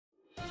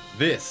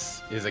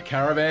This is a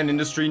Caravan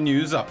Industry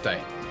News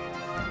Update,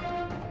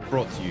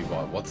 brought to you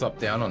by What's Up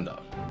Down Under.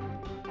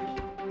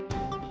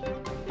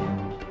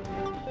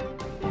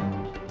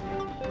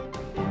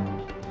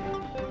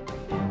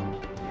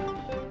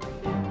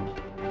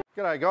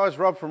 G'day guys,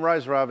 Rob from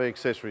Razor RV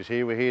Accessories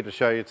here. We're here to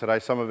show you today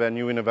some of our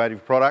new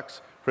innovative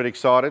products. Pretty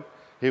excited.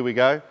 Here we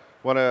go.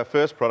 One of our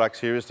first products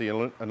here is the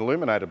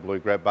illuminated blue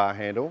grab bar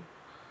handle.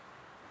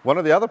 One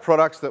of the other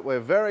products that we're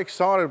very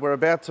excited we're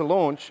about to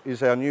launch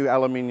is our new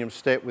aluminium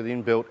step with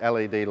inbuilt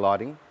LED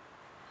lighting.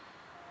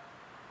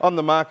 On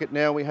the market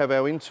now we have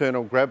our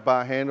internal grab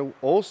bar handle,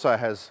 also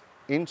has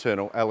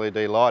internal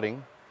LED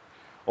lighting.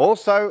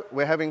 Also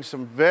we're having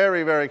some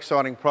very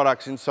exciting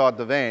products inside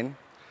the van.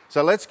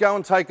 So let's go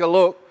and take a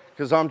look,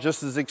 because I'm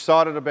just as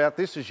excited about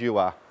this as you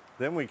are.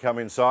 Then we come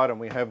inside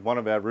and we have one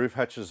of our roof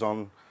hatches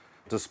on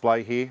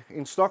display here.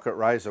 In stock at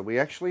Razor, we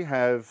actually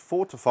have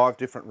 4 to 5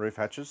 different roof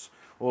hatches,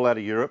 all out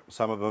of Europe.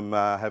 Some of them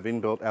have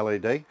inbuilt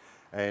LED,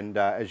 and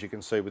as you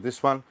can see with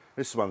this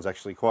one's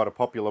actually quite a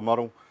popular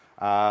model.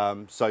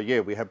 So yeah,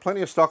 we have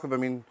plenty of stock of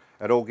them in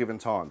at all given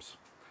times.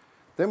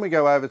 Then we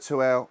go over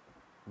to our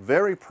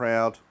very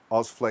proud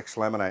Ozflex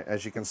laminate.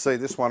 As you can see,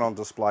 this one on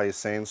display is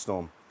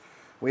Sandstorm.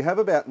 We have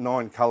about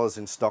 9 colours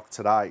in stock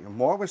today, and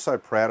why we're so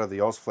proud of the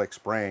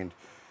Ozflex brand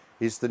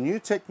is the new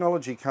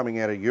technology coming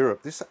out of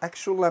Europe. This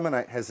actual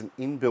laminate has an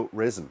inbuilt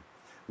resin.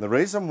 And the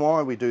reason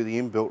why we do the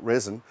inbuilt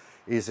resin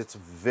is it's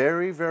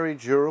very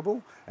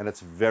durable and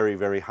it's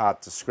very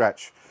hard to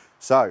scratch.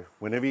 So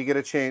whenever you get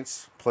a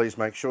chance, please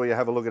make sure you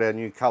have a look at our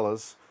new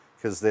colours,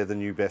 because they're the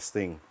new best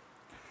thing.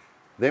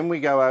 Then we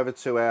go over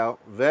to our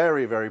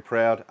very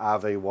proud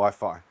RV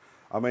Wi-Fi.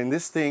 I mean,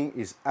 this thing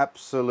is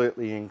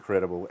absolutely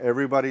incredible.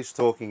 Everybody's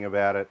talking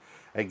about it.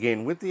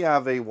 Again, with the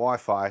RV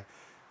Wi-Fi,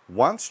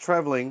 once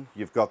traveling,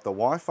 you've got the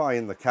Wi-Fi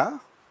in the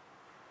car,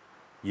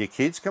 your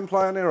kids can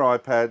play on their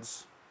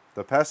iPads,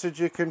 the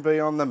passenger can be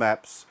on the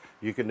maps,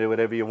 you can do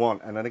whatever you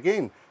want. And then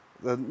again,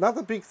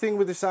 another big thing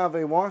with this RV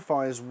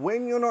Wi-Fi is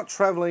when you're not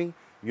traveling,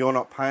 you're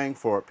not paying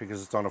for it,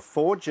 because it's on a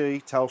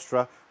 4G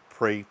Telstra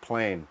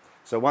pre-plan.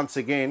 So once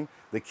again,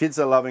 the kids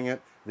are loving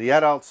it, the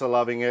adults are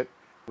loving it.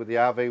 With the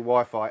RV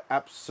Wi-Fi,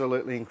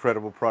 absolutely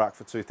incredible product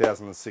for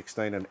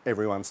 2016, and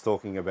everyone's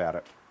talking about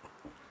it.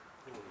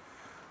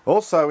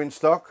 Also in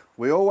stock,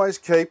 we always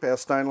keep our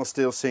stainless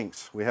steel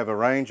sinks. We have a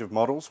range of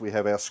models. We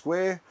have our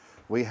square,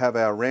 we have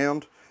our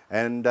round,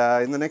 and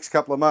in the next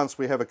couple of months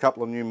we have a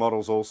couple of new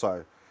models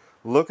also.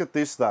 Look at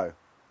this though,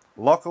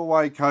 lock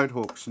away coat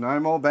hooks. No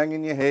more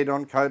banging your head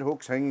on coat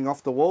hooks hanging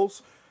off the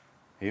walls.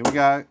 Here we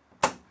go.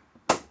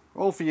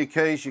 All for your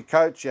keys, your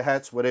coats, your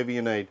hats, whatever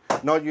you need.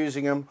 Not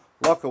using them,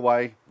 lock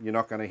away, you're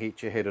not going to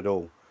hit your head at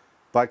all.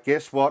 But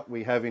guess what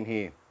we have in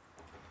here?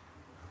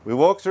 We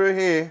walk through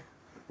here,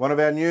 one of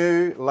our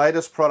new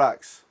latest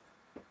products,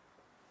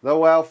 the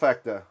Wow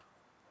Factor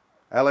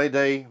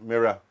LED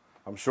mirror.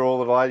 I'm sure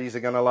all the ladies are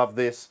going to love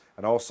this,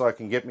 and also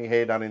can get me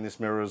hair done in this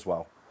mirror as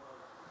well.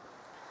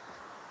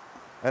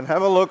 And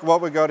have a look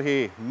what we got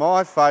here,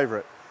 my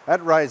favourite.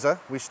 At Razor,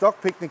 we stock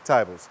picnic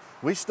tables.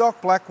 We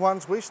stock black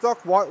ones, we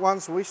stock white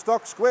ones, we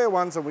stock square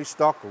ones, and we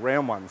stock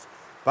round ones.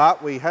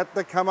 But we had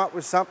to come up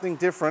with something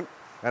different,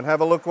 and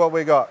have a look what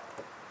we got.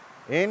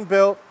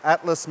 Inbuilt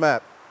Atlas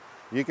map.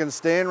 You can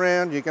stand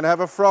around, you can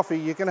have a frothy,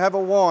 you can have a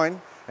wine,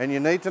 and you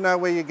need to know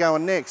where you're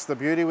going next. The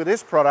beauty with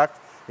this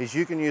product is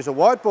you can use a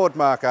whiteboard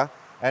marker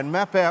and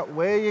map out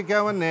where you're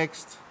going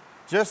next,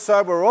 just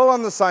so we're all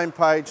on the same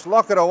page.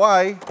 Lock it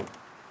away,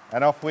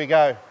 and off we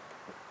go.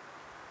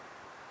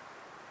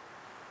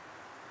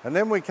 And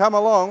then we come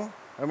along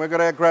and we've got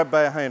our grab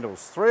bar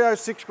handles.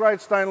 306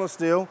 grade stainless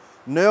steel,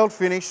 knurled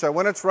finish, so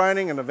when it's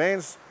raining and the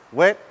van's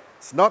wet,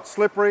 it's not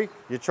slippery,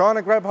 you're trying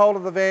to grab hold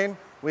of the van,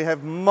 we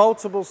have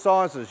multiple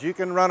sizes. You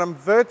can run them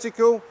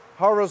vertical,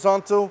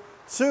 horizontal,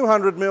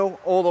 200mm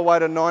all the way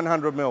to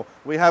 900mm.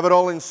 We have it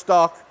all in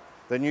stock,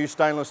 the new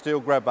stainless steel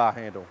grab bar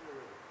handle.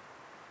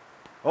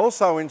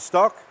 Also in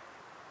stock,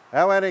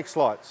 our annex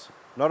lights.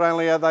 Not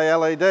only are they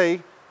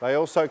LED, they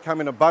also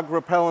come in a bug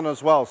repellent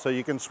as well, so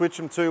you can switch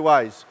them 2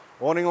 ways.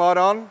 Awning light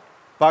on,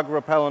 bug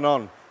repellent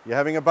on. You're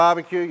having a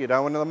barbecue, you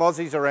don't want the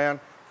mozzies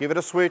around, give it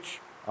a switch,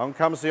 on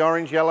comes the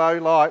orange yellow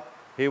light,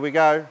 here we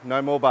go,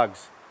 no more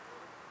bugs.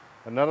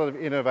 Another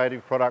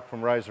innovative product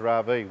from Razor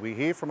RV. We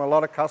hear from a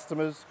lot of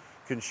customers,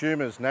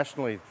 consumers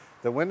nationally,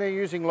 that when they're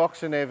using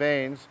locks in their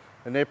vans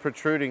and they're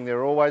protruding,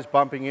 they're always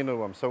bumping into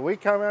them. So we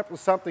came up with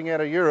something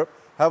out of Europe.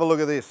 Have a look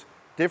at this.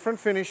 Different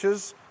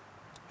finishes,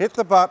 hit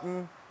the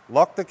button,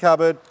 lock the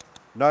cupboard,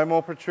 no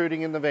more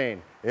protruding in the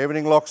van.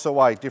 Everything locks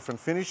away.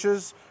 Different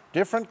finishes,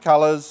 different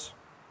colours.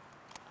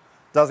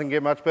 Doesn't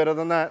get much better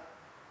than that.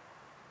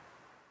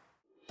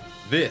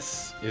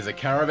 This is a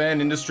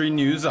Caravan Industry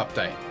News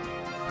Update,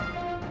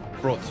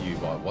 brought to you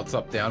by What's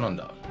Up Down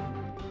Under.